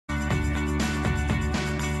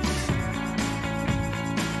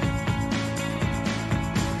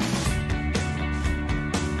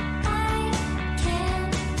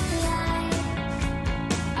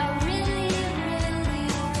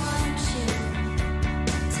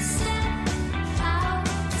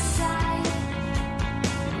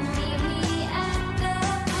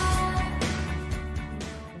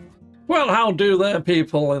Well, how do there,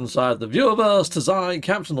 people inside the viewerverse? 'Tis I,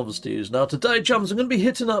 Captain of the Stews. Now, today, chums, I'm going to be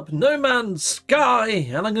hitting up No Man's Sky,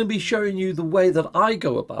 and I'm going to be showing you the way that I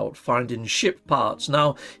go about finding ship parts.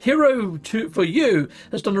 Now, Hero2for You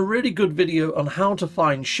has done a really good video on how to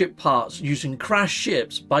find ship parts using crashed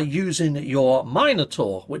ships by using your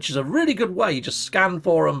multitool, which is a really good way. You just scan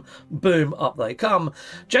for them, boom, up they come.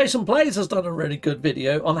 Jason Plays has done a really good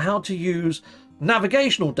video on how to use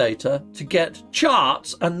navigational data to get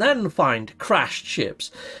charts and then find crashed ships.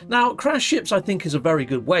 Now, crashed ships I think is a very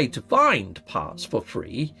good way to find parts for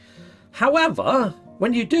free. However,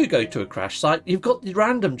 when you do go to a crash site, you've got the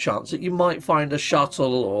random chance that you might find a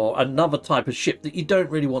shuttle or another type of ship that you don't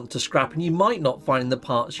really want to scrap, and you might not find the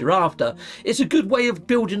parts you're after. It's a good way of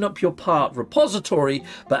building up your part repository,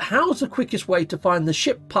 but how's the quickest way to find the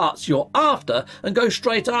ship parts you're after and go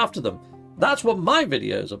straight after them? That's what my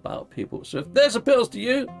video is about, people. So if this appeals to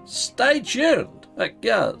you, stay tuned. Heck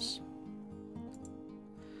yes.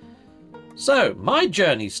 So my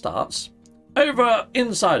journey starts over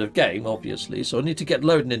inside of game, obviously, so I need to get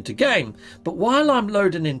loading into game. But while I'm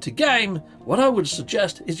loading into game, what I would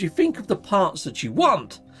suggest is you think of the parts that you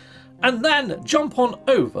want and then jump on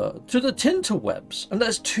over to the Tinterwebs. And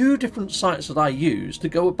there's two different sites that I use to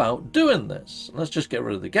go about doing this. Let's just get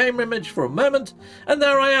rid of the game image for a moment. And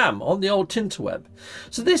there I am on the old Tinterweb.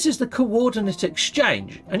 So this is the coordinate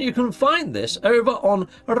exchange. And you can find this over on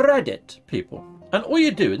Reddit, people. And all you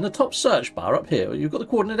do in the top search bar up here, you've got the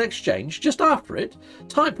coordinate exchange. Just after it,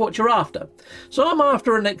 type what you're after. So I'm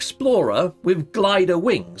after an explorer with glider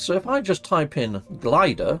wings. So if I just type in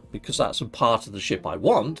glider, because that's a part of the ship I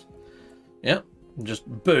want, yeah, just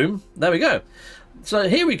boom, there we go. So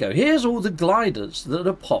here we go. Here's all the gliders that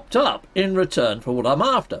have popped up in return for what I'm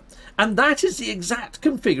after. And that is the exact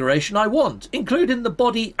configuration I want, including the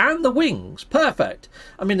body and the wings. Perfect.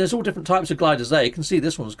 I mean, there's all different types of gliders there. You can see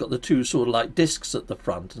this one's got the two sort of like discs at the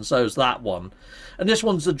front, and so is that one. And this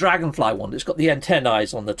one's the dragonfly one. It's got the antennae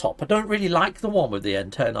on the top. I don't really like the one with the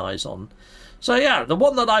antennae on. So yeah, the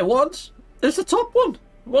one that I want is the top one.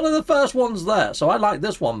 One of the first ones there. So I like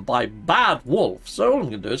this one by Bad Wolf. So all I'm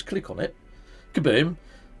going to do is click on it. Kaboom.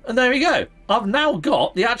 And there we go. I've now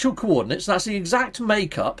got the actual coordinates. That's the exact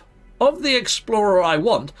makeup of the explorer I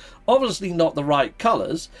want. Obviously not the right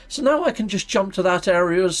colours. So now I can just jump to that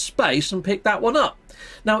area of space and pick that one up.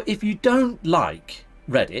 Now, if you don't like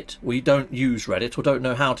Reddit, or you don't use Reddit, or don't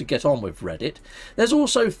know how to get on with Reddit, there's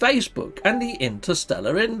also Facebook and the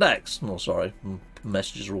Interstellar Index. Oh, sorry.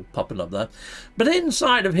 Messages are all popping up there. But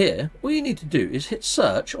inside of here, all you need to do is hit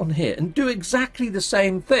search on here and do exactly the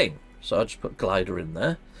same thing. So I'll just put glider in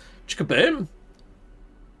there. Chickaboom.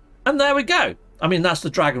 And there we go. I mean, that's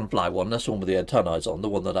the dragonfly one. That's the one with the antennae on, the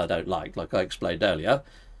one that I don't like I explained earlier.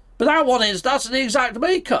 But that one that's the exact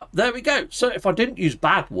makeup. There we go. So if I didn't use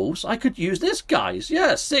Bad Wolves, I could use this guy's.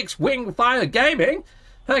 Yeah, 6 Wing Fire Gaming.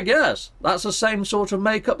 Heck yes, that's the same sort of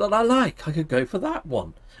makeup that I like. I could go for that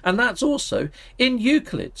one. And that's also in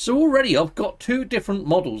Euclid. So already I've got 2 different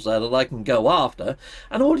models there that I can go after.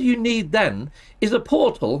 And all you need then is a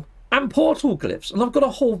portal and portal glyphs. And I've got a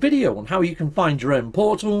whole video on how you can find your own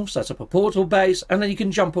portal, set up a portal base, and then you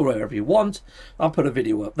can jump wherever you want. I'll put a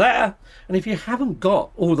video up there. And if you haven't got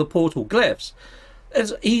all the portal glyphs,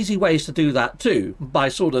 there's easy ways to do that too, by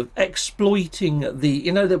sort of exploiting the,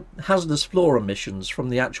 you know, the hazardous floor emissions from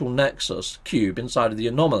the actual Nexus cube inside of the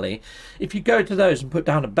anomaly. If you go to those and put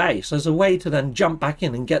down a base, there's a way to then jump back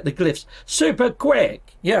in and get the glyphs super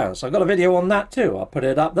quick. Yeah, so I've got a video on that too. I'll put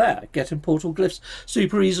it up there. Getting portal glyphs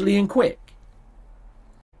super easily and quick.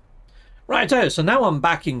 Righto, so now I'm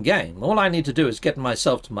back in game. All I need to do is get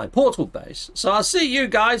myself to my portal base. So I'll see you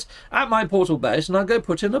guys at my portal base, and I'll go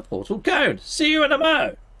put in a portal code. See you in a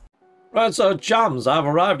mo. Right, so chums, I've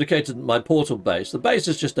arrived located at my portal base. The base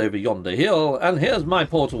is just over yonder hill, and here's my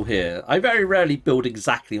portal here. I very rarely build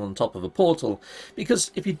exactly on top of a portal,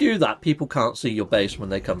 because if you do that, people can't see your base when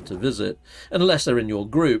they come to visit, unless they're in your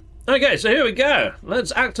group. Okay, so here we go.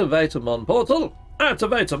 Let's activate a Mon portal.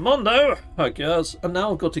 Activate a Mondo, I guess. And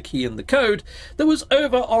now I've got to key in the code that was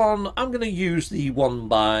over on, I'm going to use the one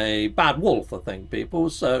by Bad Wolf, I think,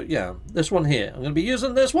 people. So yeah, this one here. I'm going to be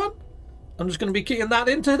using this one. I'm just going to be keying that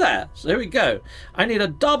into there. So here we go. I need a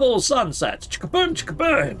double sunset. Chickaboom,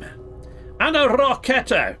 chickaboom. And a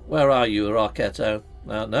Rocketto. Where are you, Rocketto?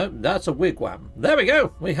 No, that's a wigwam. There we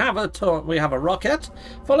go. We have a rocket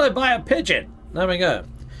followed by a pigeon. There we go.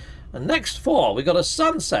 And next 4, we got a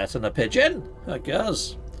sunset and a pigeon, I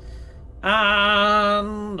guess.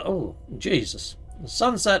 And oh Jesus,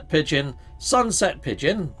 sunset pigeon,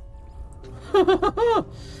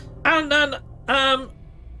 and then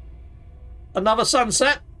another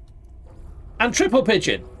sunset and triple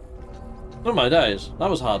pigeon. Oh my days, that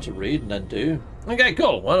was hard to read and then do. Okay,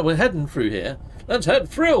 cool. Well, we're heading through here. Let's head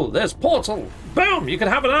through. There's portal. Boom! You can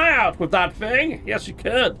have an eye out with that thing. Yes, you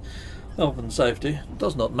could. Health and safety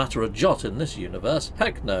does not matter a jot in this universe.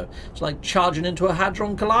 Heck no. It's like charging into a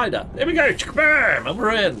hadron collider. Here we go. Boom! And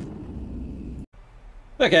we're in.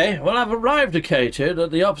 Okay, well, I've arrived located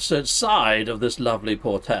at the opposite side of this lovely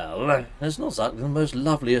portal. It's not exactly the most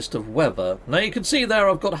loveliest of weather. Now, you can see there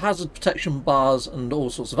I've got hazard protection bars and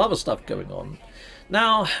all sorts of other stuff going on.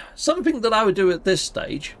 Now, something that I would do at this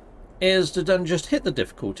stage is to then just hit the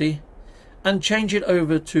difficulty and change it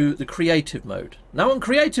over to the creative mode. Now, in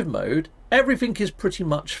creative mode, everything is pretty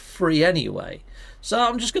much free anyway. So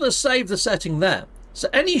I'm just going to save the setting there. So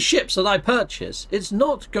any ships that I purchase, it's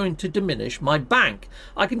not going to diminish my bank.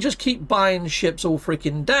 I can just keep buying ships all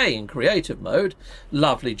freaking day in creative mode.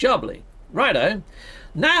 Lovely jubbly. Righto.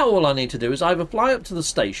 Now all I need to do is either fly up to the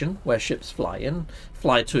station where ships fly in,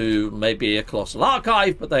 fly to maybe a colossal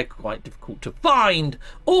archive, but they're quite difficult to find,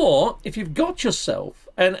 or if you've got yourself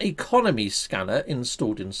an economy scanner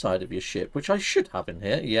installed inside of your ship, which I should have in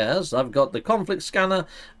here. Yes, I've got the conflict scanner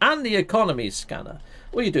and the economy scanner.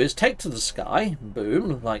 What you do is take to the sky,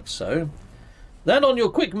 boom, like so. Then on your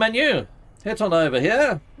quick menu, hit on over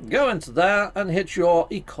here, go into there and hit your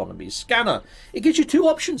economy scanner. It gives you two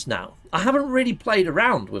options now. I haven't really played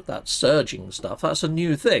around with that surging stuff. That's a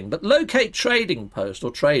new thing. But locate trading post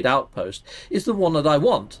or trade outpost is the one that I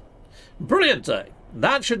want. Brilliant day.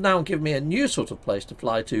 That should now give me a new sort of place to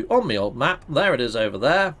fly to on my old map. There it is over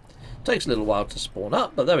there. Takes a little while to spawn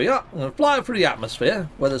up, but there we are. I'm going to fly through the atmosphere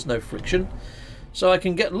where there's no friction, so I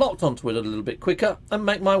can get locked onto it a little bit quicker and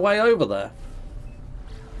make my way over there.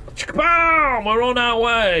 Bam! We're on our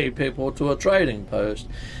way, people, to a trading post.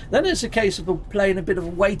 Then it's a case of playing a bit of a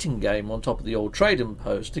waiting game on top of the old trading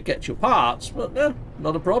post to get your parts, but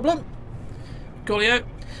not a problem. Coolio.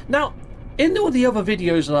 Now, in all the other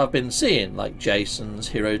videos that I've been seeing, like Jason's,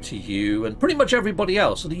 Hero to You, and pretty much everybody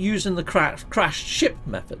else that are using the crashed ship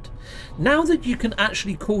method, now that you can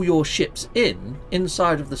actually call your ships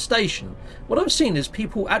inside of the station, what I've seen is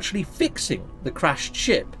people actually fixing the crashed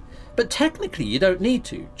ship. But technically you don't need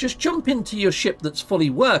to. Just jump into your ship that's fully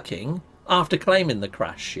working after claiming the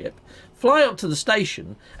crashed ship, fly up to the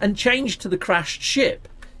station and change to the crashed ship.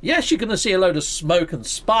 Yes, you're going to see a load of smoke and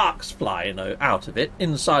sparks flying out of it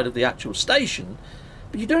inside of the actual station,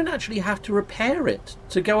 but you don't actually have to repair it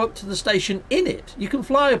to go up to the station in it. You can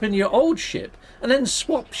fly up in your old ship and then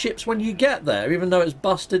swap ships when you get there, even though it's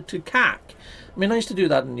busted to cack. I mean, I used to do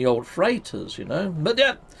that in the old freighters, you know, but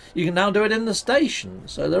yeah, you can now do it in the station,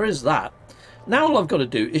 so there is that. Now all I've got to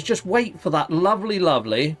do is just wait for that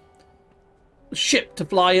lovely ship to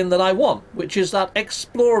fly in that I want, which is that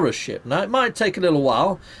explorer ship. Now, it might take a little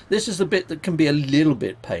while. This is the bit that can be a little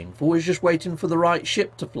bit painful, is just waiting for the right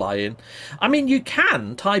ship to fly in. I mean, you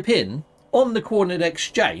can type in on the coordinate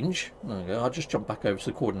exchange. There we go. I'll just jump back over to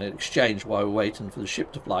the coordinate exchange while we're waiting for the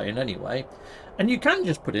ship to fly in anyway. And you can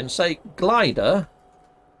just put in, say, glider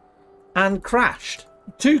and crashed.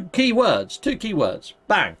 Two keywords.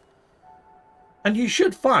 Bang. And you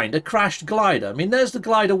should find a crashed glider. I mean, there's the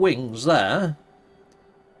glider wings there.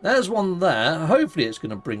 There's one there. Hopefully it's going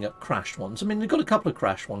to bring up crashed ones. I mean, they've got a couple of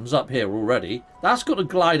crashed ones up here already. That's got a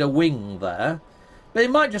glider wing there. But it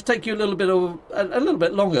might just take you a little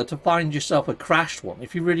bit longer to find yourself a crashed one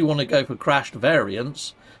if you really want to go for crashed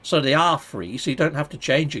variants. So they are free, so you don't have to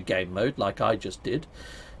change your game mode like I just did.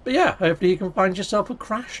 But yeah, hopefully you can find yourself a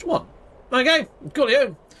crashed one. Okay,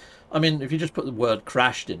 coolio. I mean, if you just put the word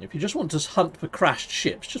crashed in, if you just want to hunt for crashed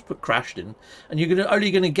ships, just put crashed in, and you're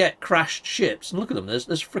only going to get crashed ships. And look at them, there's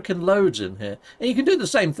freaking loads in here. And you can do the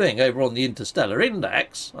same thing over on the Interstellar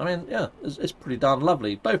Index. I mean, yeah, it's pretty darn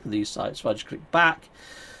lovely. Both of these sites, if I just click back,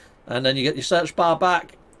 and then you get your search bar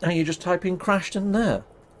back, and you just type in crashed in there.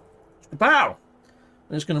 Pow!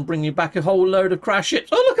 And it's going to bring you back a whole load of crashed ships.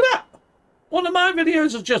 Oh, look at that! One of my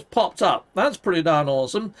videos has just popped up. That's pretty darn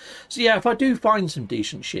awesome. So yeah, if I do find some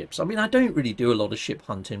decent ships, I mean, I don't really do a lot of ship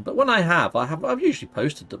hunting, but when I have, I've usually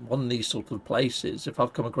posted them on these sort of places if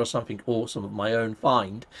I've come across something awesome of my own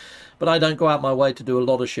find. But I don't go out my way to do a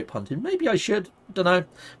lot of ship hunting. Maybe I should, don't know.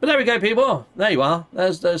 But there we go, people. There you are.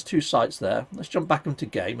 There's two sites there. Let's jump back into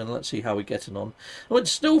game and let's see how we're getting on. Oh,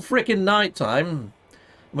 it's still freaking night time.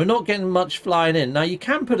 We're not getting much flying in. Now, you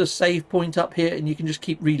can put a save point up here, and you can just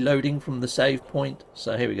keep reloading from the save point.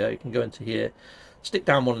 So here we go. You can go into here, stick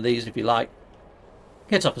down one of these if you like,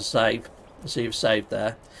 hit up a save, so you've saved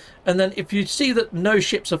there. And then if you see that no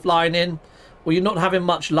ships are flying in, or you're not having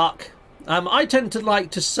much luck, I tend to like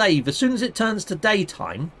to save as soon as it turns to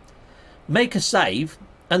daytime, make a save,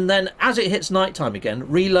 and then as it hits nighttime again,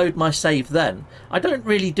 reload my save then. I don't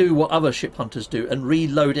really do what other ship hunters do and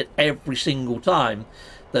reload it every single time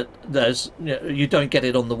that there's, you know, you don't get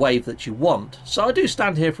it on the wave that you want. So I do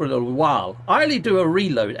stand here for a little while. I only do a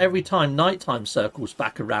reload every time nighttime circles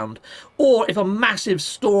back around, or if a massive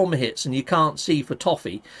storm hits and you can't see for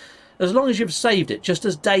toffee. As long as you've saved it just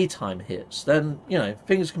as daytime hits, then, you know,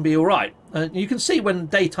 things can be all right. You can see when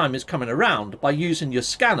daytime is coming around by using your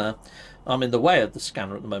scanner. I'm in the way of the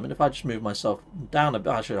scanner at the moment. If I just move myself down a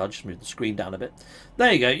bit, actually I'll just move the screen down a bit.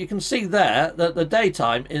 There you go. You can see there that the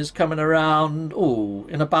daytime is coming around,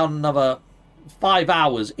 in about another 5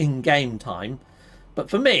 hours in game time. But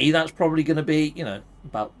for me, that's probably going to be, you know,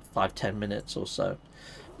 about 5-10 minutes or so.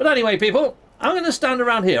 But anyway, people, I'm going to stand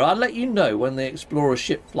around here. I'll let you know when the Explorer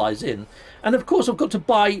ship flies in. And of course, I've got to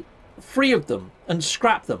buy 3 of them and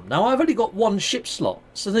scrap them. Now, I've only got 1 ship slot.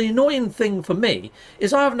 So the annoying thing for me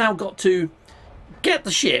is I've now got to get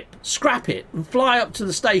the ship, scrap it, and fly up to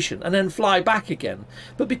the station and then fly back again.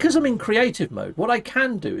 But because I'm in creative mode, what I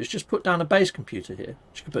can do is just put down a base computer here,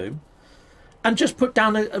 chickaboom, and just put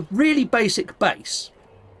down a really basic base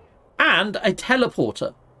and a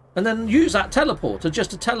teleporter. And then use that teleporter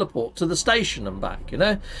just to teleport to the station and back, you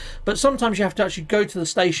know. But sometimes you have to actually go to the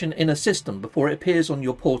station in a system before it appears on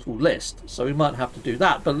your portal list. So we might have to do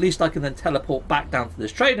that. But at least I can then teleport back down to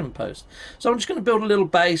this trading post. So I'm just going to build a little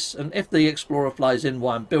base. And if the Explorer flies in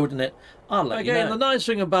while I'm building it, I'll let you know. The nice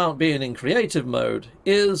thing about being in creative mode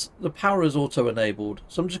is the power is auto-enabled.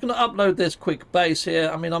 So I'm just going to upload this quick base here.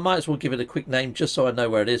 I mean, I might as well give it a quick name just so I know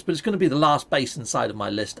where it is. But it's going to be the last base inside of my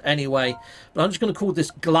list anyway. But I'm just going to call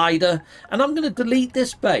this glider. And I'm going to delete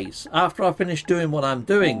this base after I finish doing what I'm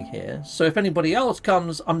doing here. So if anybody else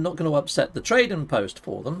comes, I'm not going to upset the trading post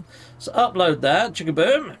for them. So upload that,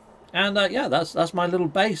 chickaboom. And yeah, that's my little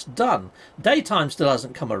base done. Daytime still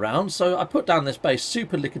hasn't come around, so I put down this base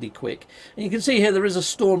super lickety quick. And you can see here there is a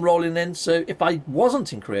storm rolling in, so if I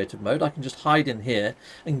wasn't in creative mode, I can just hide in here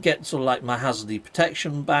and get sort of like my hazardy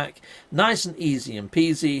protection back. Nice and easy and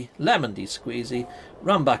peasy, lemon-y squeezy,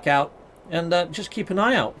 run back out. And just keep an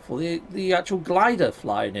eye out for the actual glider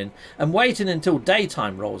flying in and waiting until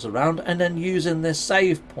daytime rolls around and then using this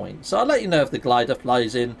save point. So I'll let you know if the glider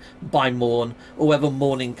flies in by morn or whether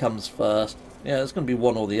morning comes first. Yeah, it's going to be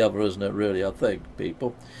one or the other, isn't it, really, I think,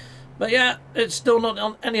 people. But yeah, it's still not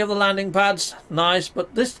on any of the landing pads. Nice,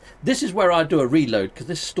 but this is where I do a reload because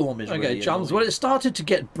this storm is really annoying. Chums, well, it started to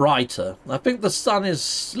get brighter. I think the sun is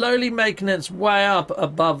slowly making its way up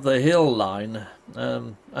above the hill line.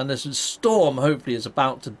 And this storm hopefully is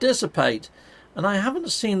about to dissipate. And I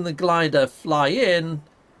haven't seen the glider fly in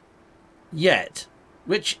yet,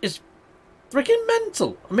 which is freaking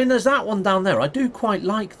mental. I mean, there's that one down there. I do quite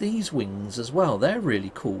like these wings as well. They're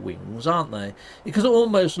really cool wings, aren't they? Because it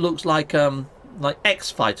almost looks like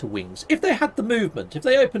X-Fighter wings. If they had the movement, if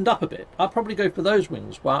they opened up a bit, I'd probably go for those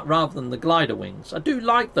wings rather than the glider wings. I do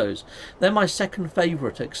like those. They're my second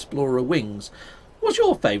favourite Explorer wings. What's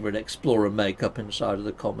your favourite Explorer makeup inside of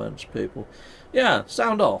the comments, people? Yeah,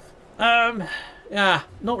 sound off. Yeah,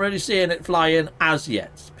 not really seeing it fly in as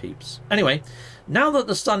yet, peeps. Anyway, now that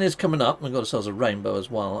the sun is coming up, we've got ourselves a rainbow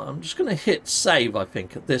as well, I'm just going to hit save, I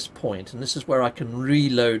think, at this point, and this is where I can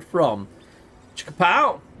reload from.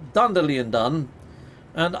 Chicka-pow! Done, dilly and done.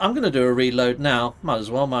 And I'm going to do a reload now. Might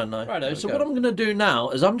as well, mightn't I? Righto, so what I'm going to do now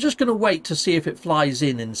is I'm just going to wait to see if it flies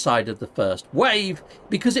in inside of the first wave,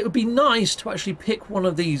 because it would be nice to actually pick one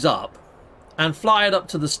of these up and fly it up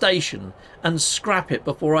to the station and scrap it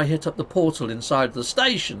before I hit up the portal inside the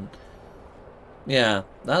station. Yeah,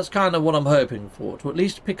 that's kind of what I'm hoping for, to at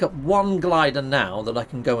least pick up one glider now that I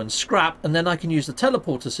can go and scrap, and then I can use the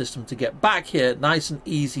teleporter system to get back here nice and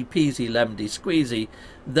easy peasy lemony squeezy,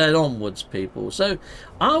 then onwards, people. So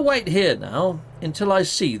I'll wait here now until I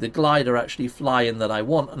see the glider actually fly in that I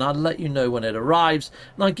want, and I'll let you know when it arrives,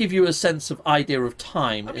 and I'll give you a sense of idea of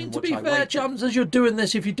time. I mean, to be fair, chums, as you're doing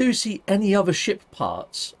this, if you do see any other ship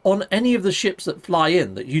parts on any of the ships that fly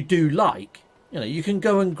in that you do like, you know, you can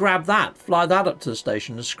go and grab that, fly that up to the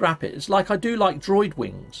station and scrap it. It's like I do like droid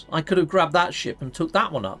wings. I could have grabbed that ship and took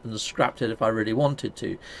that one up and scrapped it if I really wanted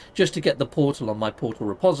to, just to get the portal on my portal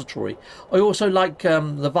repository. I also like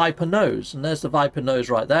the Viper nose, and there's the Viper nose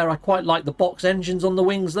right there. I quite like the box engines on the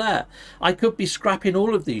wings there. I could be scrapping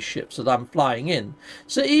all of these ships that I'm flying in.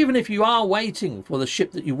 So even if you are waiting for the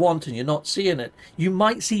ship that you want and you're not seeing it, you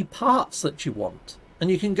might see parts that you want. And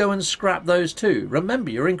you can go and scrap those too. Remember,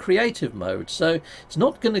 you're in creative mode, so it's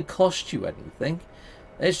not going to cost you anything.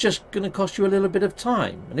 It's just going to cost you a little bit of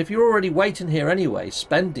time. And if you're already waiting here anyway,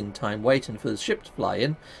 spending time waiting for the ship to fly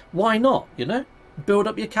in, why not, you know? Build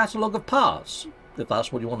up your catalogue of parts. if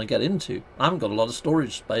that's what you want to get into. I haven't got a lot of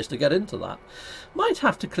storage space to get into that. Might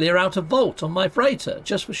have to clear out a vault on my freighter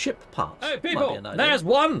just for ship parts. Hey people, there's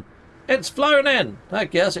one! It's flown in!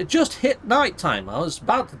 Heck yes, it just hit night time. I was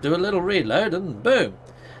about to do a little reload and boom.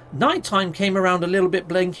 Nighttime came around a little bit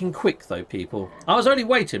blinking quick though, people. I was only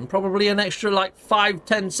waiting probably an extra like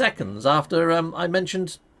 5-10 seconds after I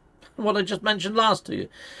mentioned what I just mentioned last to you.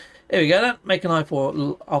 Here we go then. Make an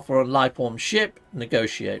offer on life form ship.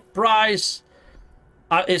 Negotiate price.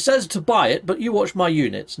 It says to buy it, but you watch my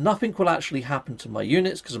units. Nothing will actually happen to my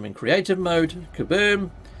units because I'm in creative mode.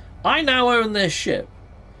 Kaboom. I now own this ship.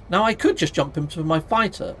 Now I could just jump into my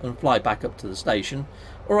fighter and fly back up to the station,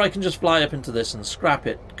 or I can just fly up into this and scrap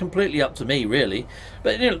it. Completely up to me, really.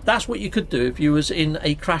 But you know, that's what you could do if you was in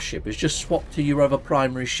a crash ship, is just swap to your other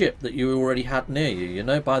primary ship that you already had near you, you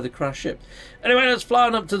know, by the crash ship. Anyway, let's fly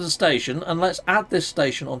on up to the station, and let's add this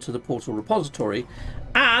station onto the portal repository,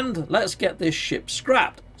 and let's get this ship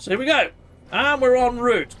scrapped. So here we go. And we're en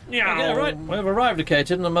route. Yeah, right. We've arrived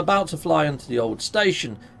located, and I'm about to fly into the old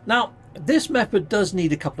station. Now, this method does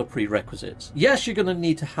need a couple of prerequisites. Yes, you're going to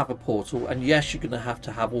need to have a portal, and yes, you're going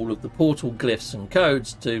to have all of the portal glyphs and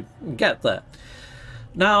codes to get there.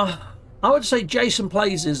 Now, I would say Jason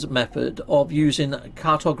Plays' method of using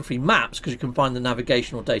cartography maps, because you can find the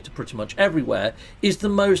navigational data pretty much everywhere, is the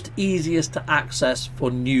most easiest to access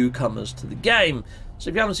for newcomers to the game. So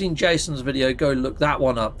if you haven't seen Jason's video, go look that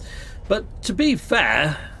one up. But to be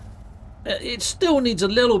fair, it still needs a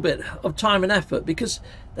little bit of time and effort, because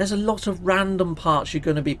there's a lot of random parts you're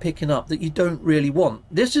going to be picking up that you don't really want.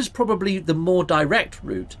 This is probably the more direct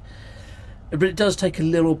route, but it does take a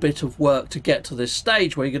little bit of work to get to this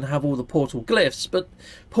stage where you're going to have all the portal glyphs. But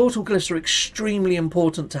portal glyphs are extremely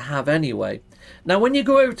important to have anyway. Now when you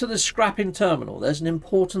go over to the scrapping terminal, there's an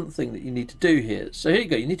important thing that you need to do here. So here you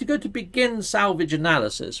go. You need to go to begin salvage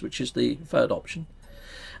analysis, which is the third option.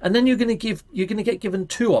 And then you're going to get given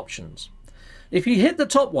two options. If you hit the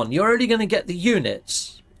top one, you're only going to get the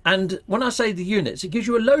units. And when I say the units, it gives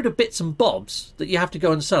you a load of bits and bobs that you have to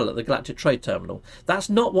go and sell at the Galactic Trade Terminal. That's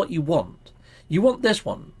not what you want. You want this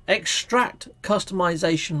one, Extract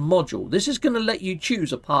Customization Module. This is going to let you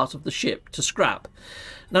choose a part of the ship to scrap.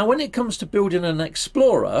 Now, when it comes to building an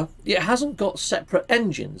Explorer, it hasn't got separate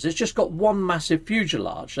engines. It's just got one massive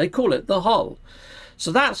fuselage. They call it the hull.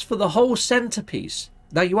 So that's for the whole centerpiece.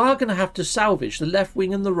 Now, you are going to have to salvage the left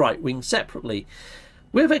wing and the right wing separately.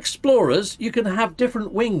 With Explorers, you can have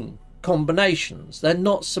different wing combinations. They're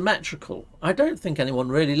not symmetrical. I don't think anyone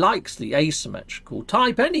really likes the asymmetrical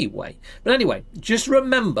type anyway. But anyway, just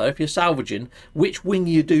remember, if you're salvaging, which wing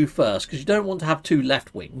you do first, because you don't want to have two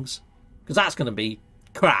left wings, because that's going to be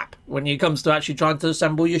crap when it comes to actually trying to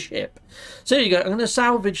assemble your ship. So here you go. I'm going to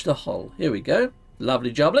salvage the hull. Here we go.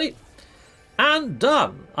 Lovely jubbly. And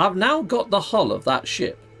done. I've now got the hull of that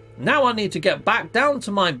ship. Now I need to get back down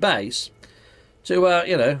to my base to,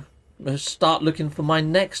 you know, start looking for my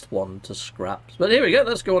next one to scrap. But here we go.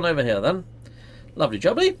 Let's go on over here then. Lovely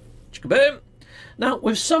jubbly. Chickaboom. Now,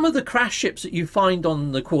 with some of the crash ships that you find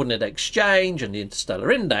on the Coordinate Exchange and the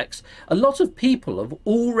Interstellar Index, a lot of people have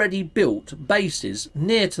already built bases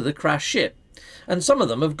near to the crash ship. And some of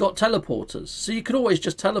them have got teleporters, so you could always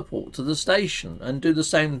just teleport to the station and do the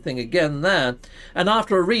same thing again there. And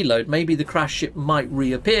after a reload, maybe the crash ship might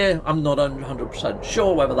reappear. I'm not 100%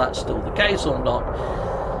 sure whether that's still the case or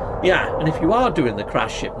not. Yeah, and if you are doing the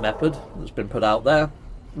crash ship method that's been put out there,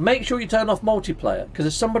 make sure you turn off multiplayer, because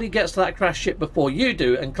if somebody gets to that crash ship before you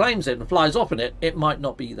do and claims it and flies off in it, it might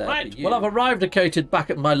not be there for you. Well, I've arrived located back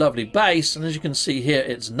at my lovely base, and as you can see here,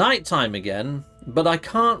 it's night time again. But I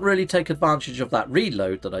can't really take advantage of that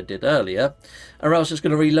reload that I did earlier, or else it's going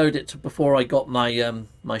to reload it to before I got my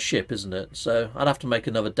my ship, isn't it? So I'd have to make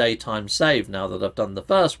another daytime save now that I've done the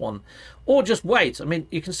first one, or just wait. I mean,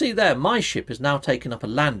 you can see there my ship is now taking up a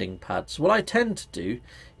landing pad. So what I tend to do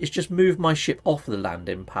is just move my ship off the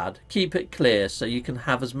landing pad, keep it clear so you can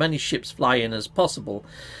have as many ships fly in as possible,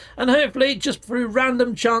 and hopefully just through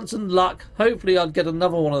random chance and luck, hopefully I'd get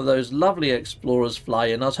another one of those lovely Explorers fly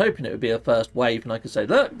in. I was hoping it would be a first wave and I could say,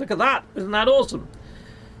 look at that, isn't that awesome?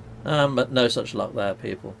 But no such luck there,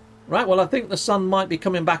 people. Right, well, I think the sun might be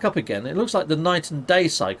coming back up again. It looks like the night and day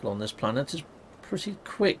cycle on this planet is pretty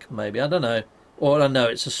quick, maybe, I don't know. Or I know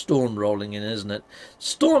it's a storm rolling in, isn't it?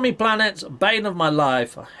 Stormy planets, bane of my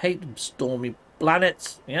life. I hate stormy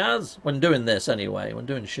planets. Yes, when doing this anyway, when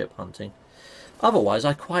doing ship hunting. Otherwise,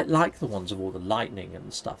 I quite like the ones of all the lightning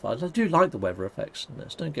and stuff. I do like the weather effects in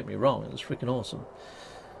this, don't get me wrong. It's freaking awesome.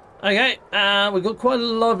 Okay, we've got quite a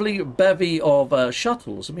lovely bevy of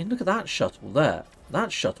shuttles. I mean, look at that shuttle there.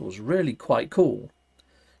 That shuttle's really quite cool.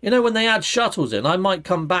 You know, when they add shuttles in, I might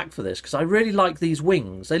come back for this because I really like these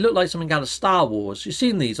wings. They look like something out of Star Wars. You've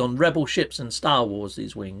seen these on Rebel ships in Star Wars,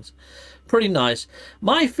 these wings. Pretty nice.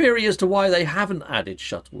 My theory as to why they haven't added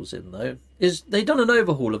shuttles in, though, is they done an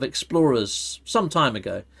overhaul of Explorers some time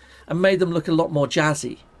ago and made them look a lot more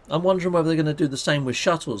jazzy. I'm wondering whether they're going to do the same with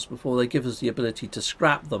shuttles before they give us the ability to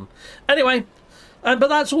scrap them. Anyway, but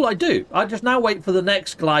that's all I do. I just now wait for the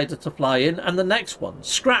next glider to fly in and the next one.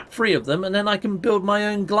 Scrap 3 of them and then I can build my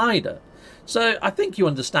own glider. So I think you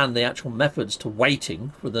understand the actual methods to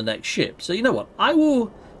waiting for the next ship. So you know what? I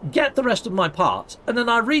will get the rest of my parts and then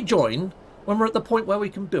I rejoin when we're at the point where we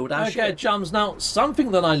can build our ship. Okay, chums, now something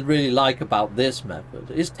that I really like about this method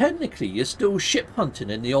is technically you're still ship hunting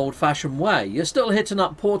in the old-fashioned way. You're still hitting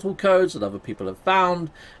up portal codes that other people have found,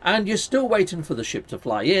 and you're still waiting for the ship to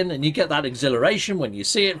fly in, and you get that exhilaration when you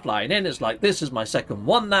see it flying in. It's like, this is my second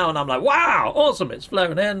one now, and I'm like, wow, awesome, it's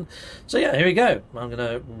flown in. So yeah, here we go. I'm going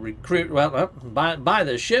to recruit, well, buy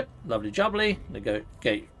this ship, lovely jubbly,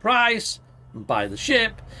 negotiate price, buy the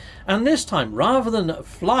ship, and this time rather than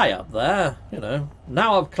fly up there, you know,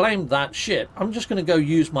 now I've claimed that ship, I'm just going to go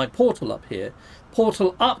use my portal up here,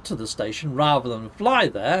 portal up to the station rather than fly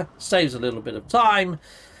there. Saves a little bit of time.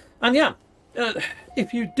 And yeah,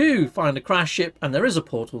 if you do find a crash ship and there is a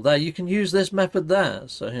portal there, you can use this method there.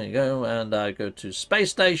 So here you go, and I go to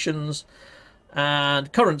space stations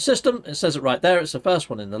and current system. It says it right there, it's the first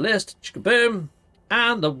one in the list. Chicka-boom,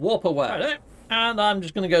 and the warp away. Right. And I'm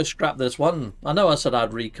just going to go scrap this one. I know I said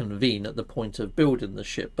I'd reconvene at the point of building the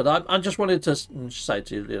ship, but I just wanted to say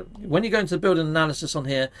to you, when you go into the building analysis on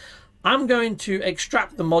here, I'm going to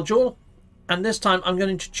extract the module, and this time I'm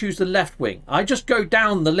going to choose the left wing. I just go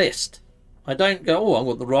down the list. I don't go, oh, I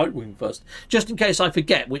want the right wing first, just in case I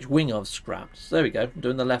forget which wing I've scrapped. So there we go, I'm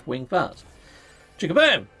doing the left wing first.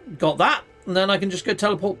 Chicka-boom, got that. And then I can just go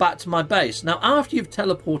teleport back to my base. Now, after you've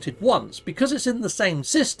teleported once, because it's in the same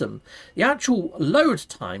system, the actual load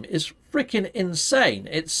time is freaking insane.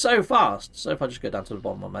 It's so fast. So if I just go down to the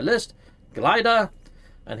bottom of my list, glider,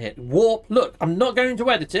 and hit warp. Look, I'm not going to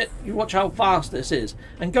edit it. You watch how fast this is.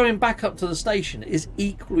 And going back up to the station is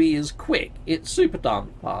equally as quick. It's super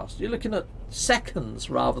darn fast. You're looking at seconds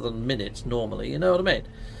rather than minutes normally. You know what I mean?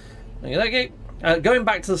 Okay. Going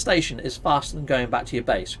back to the station is faster than going back to your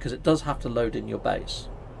base because it does have to load in your base.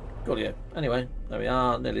 Got you. Anyway, there we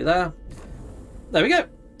are, nearly there. There we go.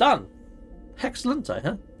 Done. Excellent,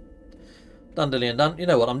 huh? Done, dilly, and done. You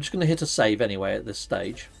know what? I'm just going to hit a save anyway at this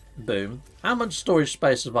stage. Boom. How much storage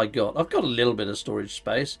space have I got? I've got a little bit of storage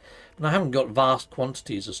space, and I haven't got vast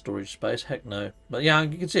quantities of storage space. Heck no. But yeah,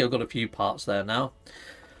 you can see I've got a few parts there now.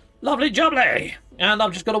 Lovely jubbly! And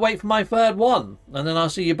I've just got to wait for my third one. And then I'll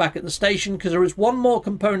see you back at the station, because there is one more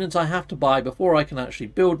component I have to buy before I can actually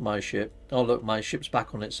build my ship. Oh, look, my ship's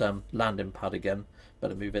back on its landing pad again.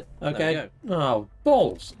 Better move it. Okay. Oh,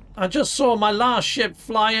 balls. I just saw my last ship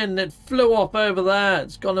fly in. It flew off over there.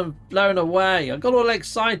 It's gone and blown away. I got all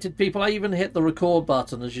excited, people. I even hit the record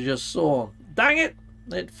button, as you just saw. Dang it!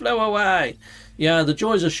 It flew away. Yeah, the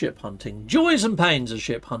joys of ship hunting. Joys and pains of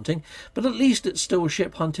ship hunting. But at least it's still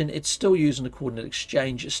ship hunting. It's still using the coordinate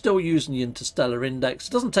exchange. It's still using the interstellar index.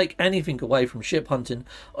 It doesn't take anything away from ship hunting.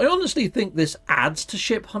 I honestly think this adds to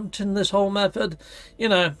ship hunting, this whole method. You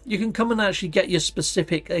know, you can come and actually get your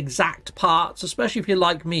specific exact parts, especially if you're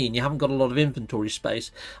like me and you haven't got a lot of inventory space.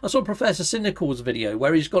 I saw Professor Cynical's video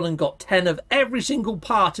where he's gone and got 10 of every single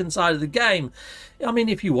part inside of the game. I mean,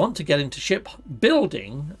 if you want to get into ship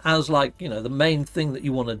building as, like, you know, the main thing that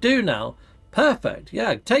you want to do now, perfect.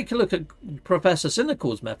 Yeah, take a look at Professor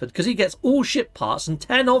Cynical's method, because he gets all ship parts and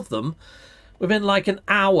 10 of them within like an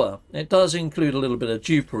hour. It does include a little bit of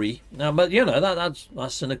dupery now, but you know, that's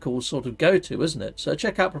Cynical's sort of go-to, isn't it? So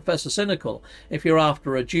check out Professor Cynical if you're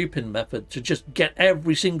after a duping method to just get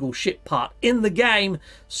every single ship part in the game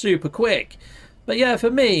super quick. But yeah, for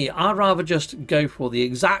me, I'd rather just go for the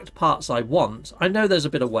exact parts I want. I know there's a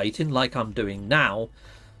bit of waiting, like I'm doing now,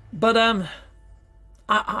 but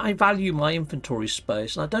I value my inventory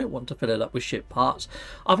space, and I don't want to fill it up with ship parts.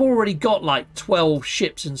 I've already got like 12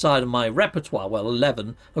 ships inside of my repertoire. Well,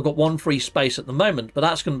 11. I've got one free space at the moment, but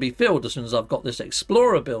that's going to be filled as soon as I've got this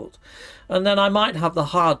Explorer built. And then I might have the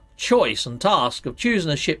hard choice and task of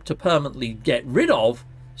choosing a ship to permanently get rid of,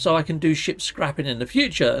 so I can do ship scrapping in the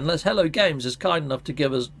future, unless Hello Games is kind enough to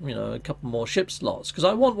give us, you know, a couple more ship slots, because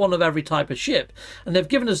I want one of every type of ship, and they've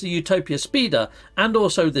given us the Utopia Speeder and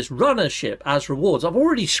also this runner ship as rewards. I've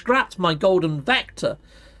already scrapped my Golden Vector.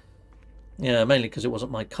 Yeah, mainly because it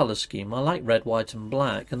wasn't my colour scheme. I like red, white and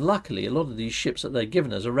black, and luckily a lot of these ships that they've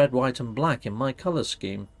given us are red, white and black in my colour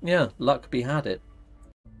scheme. Yeah, luck be had it.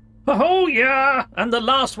 Oh yeah, and the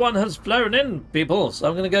last one has flown in, people. So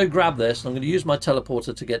I'm going to go grab this, and I'm going to use my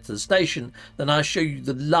teleporter to get to the station. Then I'll show you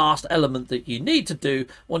the last element that you need to do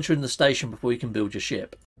once you're in the station before you can build your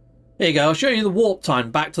ship. Here you go, I'll show you the warp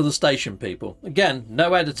time back to the station, people. Again,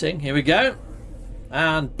 no editing, here we go.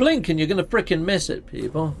 And blink and you're going to frickin' miss it,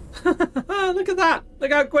 people. Look at that,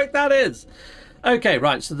 look how quick that is. Okay,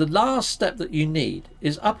 right, so the last step that you need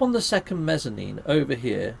is up on the second mezzanine over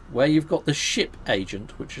here, where you've got the ship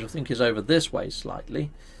agent, which I think is over this way slightly.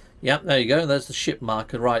 Yep, there you go, there's the ship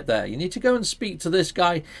marker right there. You need to go and speak to this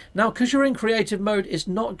guy. Now, because you're in creative mode, it's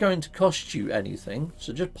not going to cost you anything.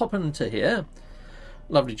 So just pop into here.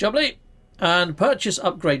 Lovely jubbly. And purchase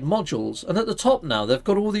upgrade modules. And at the top now, they've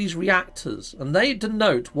got all these reactors. And they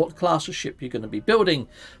denote what class of ship you're going to be building.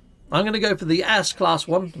 I'm going to go for the S-class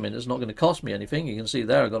one. I mean, it's not going to cost me anything. You can see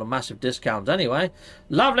there I've got a massive discount anyway.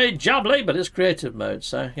 Lovely jubbly, but it's creative mode.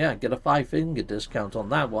 So, yeah, get a 5-finger discount on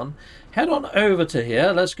that one. Head on over to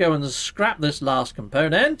here. Let's go and scrap this last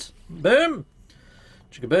component. Boom.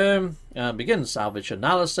 Chicka-boom. And begin salvage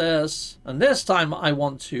analysis. And this time I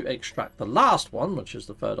want to extract the last one, which is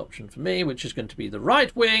the third option for me, which is going to be the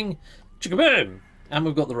right wing. Chicka-boom. And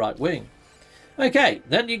we've got the right wing. Okay,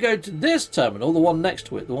 then you go to this terminal, the one next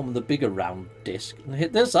to it, the one with the bigger round disc, and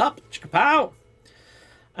hit this up, chicka-pow.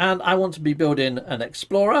 And I want to be building an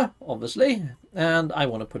explorer, obviously, and I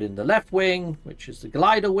want to put in the left wing, which is the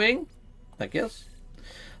glider wing, I guess.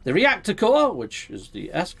 The reactor core, which is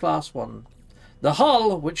the S-class one. The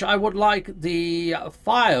hull, which I would like the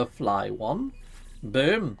Firefly one.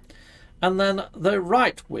 Boom. And then the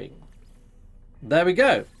right wing. There we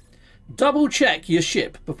go. Double check your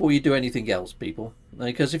ship before you do anything else, people,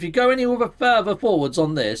 because if you go any further forwards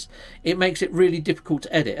on this, it makes it really difficult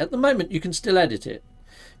to edit. At the moment you can still edit it,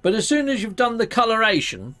 but as soon as you've done the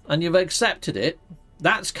coloration and you've accepted it,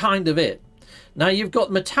 that's kind of it. Now you've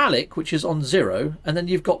got metallic, which is on 0, and then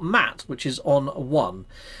you've got matte, which is on 1.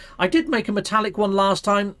 I did make a metallic one last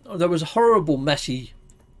time. There was horrible messy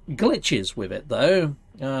glitches with it though.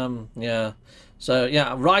 Yeah. So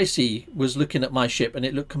yeah, Ricey was looking at my ship and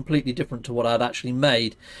it looked completely different to what I'd actually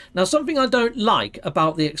made. Now, something I don't like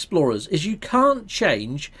about the Explorers is you can't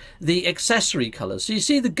change the accessory colours. So you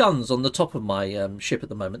see the guns on the top of my ship at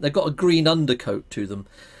the moment. They've got a green undercoat to them.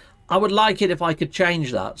 I would like it if I could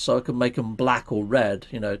change that so I could make them black or red,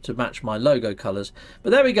 you know, to match my logo colours. But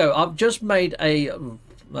there we go. I've just made a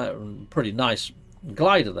pretty nice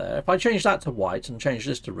glider there. If I change that to white and change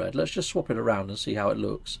this to red, let's just swap it around and see how it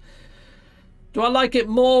looks. Do I like it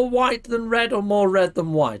more white than red or more red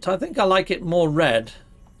than white? I think I like it more red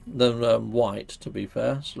than white, to be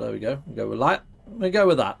fair. So there we go. We'll go with that. We'll go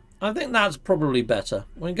with that. I think that's probably better.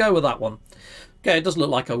 We'll go with that one. Okay, it doesn't look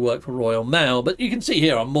like I work for Royal Mail, but you can see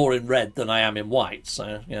here I'm more in red than I am in white.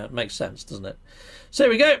 So, yeah, it makes sense, doesn't it? So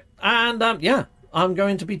here we go. And, yeah, I'm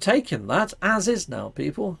going to be taking that as is now,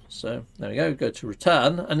 people. So there we go. Go to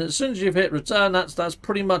return. And as soon as you've hit return, that's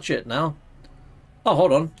pretty much it now. Oh,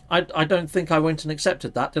 hold on. I don't think I went and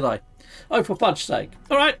accepted that, did I? Oh, for fudge's sake.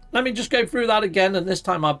 All right, let me just go through that again, and this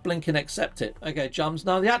time I'll blink and accept it. Okay, chums.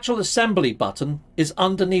 Now, the actual assembly button is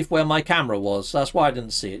underneath where my camera was. So that's why I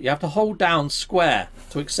didn't see it. You have to hold down square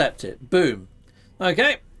to accept it. Boom.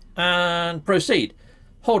 Okay, and proceed.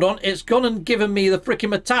 Hold on, it's gone and given me the freaking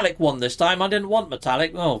metallic one this time. I didn't want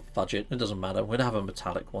metallic. Oh, fudge it. It doesn't matter. We'll have a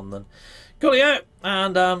metallic one then. Coolio,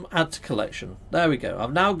 and add to collection. There we go.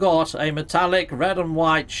 I've now got a metallic red and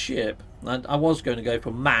white ship. And I was going to go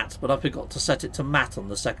for matte, but I forgot to set it to matte on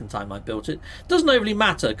the second time I built it. Doesn't overly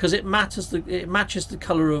matter because it matches the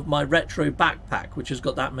colour of my retro backpack, which has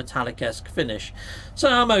got that metallic-esque finish. So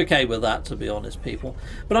I'm okay with that, to be honest, people.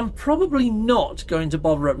 But I'm probably not going to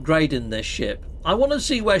bother upgrading this ship. I want to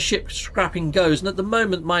see where ship scrapping goes, and at the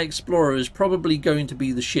moment my Explorer is probably going to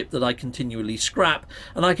be the ship that I continually scrap,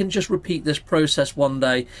 and I can just repeat this process one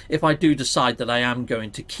day if I do decide that I am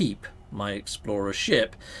going to keep my Explorer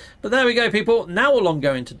ship. But there we go, people. Now all I'm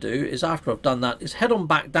going to do is, after I've done that, is head on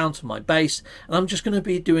back down to my base, and I'm just going to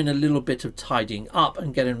be doing a little bit of tidying up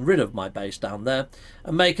and getting rid of my base down there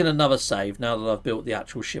and making another save now that I've built the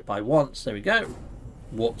actual ship I want. So there we go.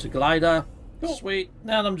 Warp to glider. Cool. Sweet.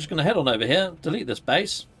 Now I'm just going to head on over here, delete this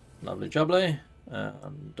base. Lovely jubbly.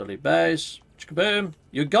 Delete base. Chicka-boom.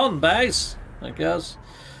 You're gone, base, I guess.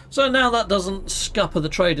 So now that doesn't scupper the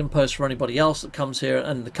trading post for anybody else that comes here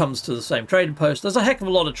and comes to the same trading post. There's a heck of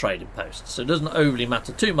a lot of trading posts, so it doesn't overly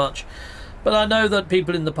matter too much. But I know that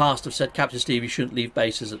people in the past have said, Captain Steve, you shouldn't leave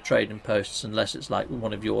bases at trading posts unless it's like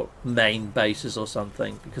one of your main bases or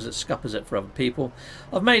something, because it scuppers it for other people.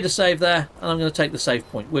 I've made a save there, and I'm going to take the save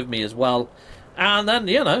point with me as well. And then,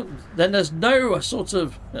 you know, then there's no sort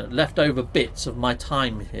of leftover bits of my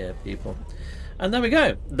time here, people. And there we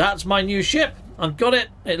go. That's my new ship. I've got it.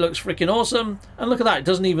 It looks freaking awesome. And look at that. It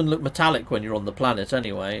doesn't even look metallic when you're on the planet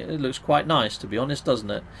anyway. It looks quite nice, to be honest, doesn't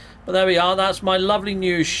it? But there we are. That's my lovely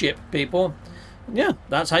new ship, people. And yeah,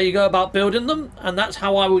 that's how you go about building them. And that's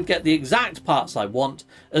how I would get the exact parts I want.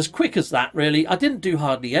 As quick as that, really. I didn't do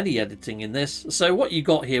hardly any editing in this. So what you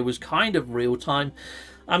got here was kind of real time.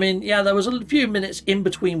 I mean, yeah, there was a few minutes in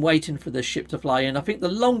between waiting for this ship to fly in. I think the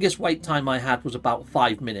longest wait time I had was about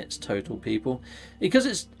 5 minutes total, people, because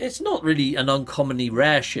it's not really an uncommonly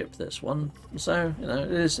rare ship, this one. So, you know,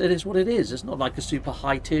 it is what it is. It's not like a super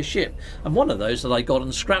high tier ship. And one of those that I got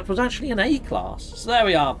and scrapped was actually an A class. So there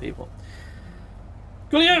we are, people.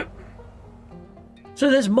 Coolio! So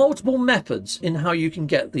there's multiple methods in how you can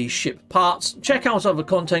get these ship parts. Check out other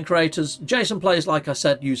content creators. Jason Plays, like I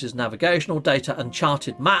said, uses navigational data and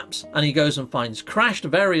charted maps, and he goes and finds crashed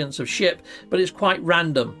variants of ship, but it's quite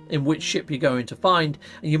random in which ship you're going to find,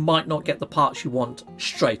 and you might not get the parts you want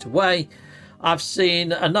straight away. I've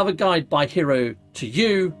seen another guide by Hero to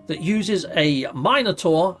You that uses a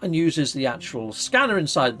Minotaur and uses the actual scanner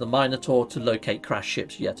inside the Minotaur to locate crashed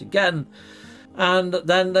ships yet again. And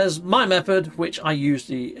then there's my method, which I use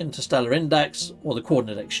the interstellar index or the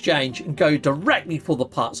coordinate exchange and go directly for the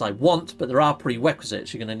parts I want, but there are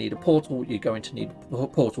prerequisites. You're going to need a portal, you're going to need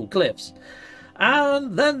portal glyphs.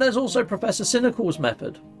 And then there's also Professor Cynical's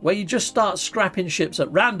method, where you just start scrapping ships at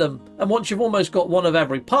random, and once you've almost got one of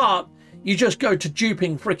every part, you just go to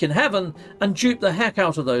duping frickin' heaven and dupe the heck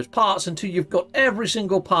out of those parts until you've got every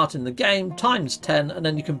single part in the game times 10, and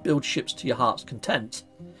then you can build ships to your heart's content.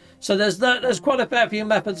 So there's quite a fair few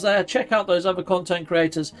methods there. Check out those other content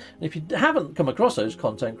creators. And if you haven't come across those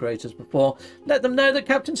content creators before, let them know that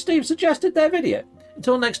Captain Steve suggested their video.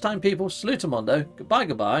 Until next time, people, salutamondo,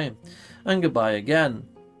 goodbye, and goodbye again.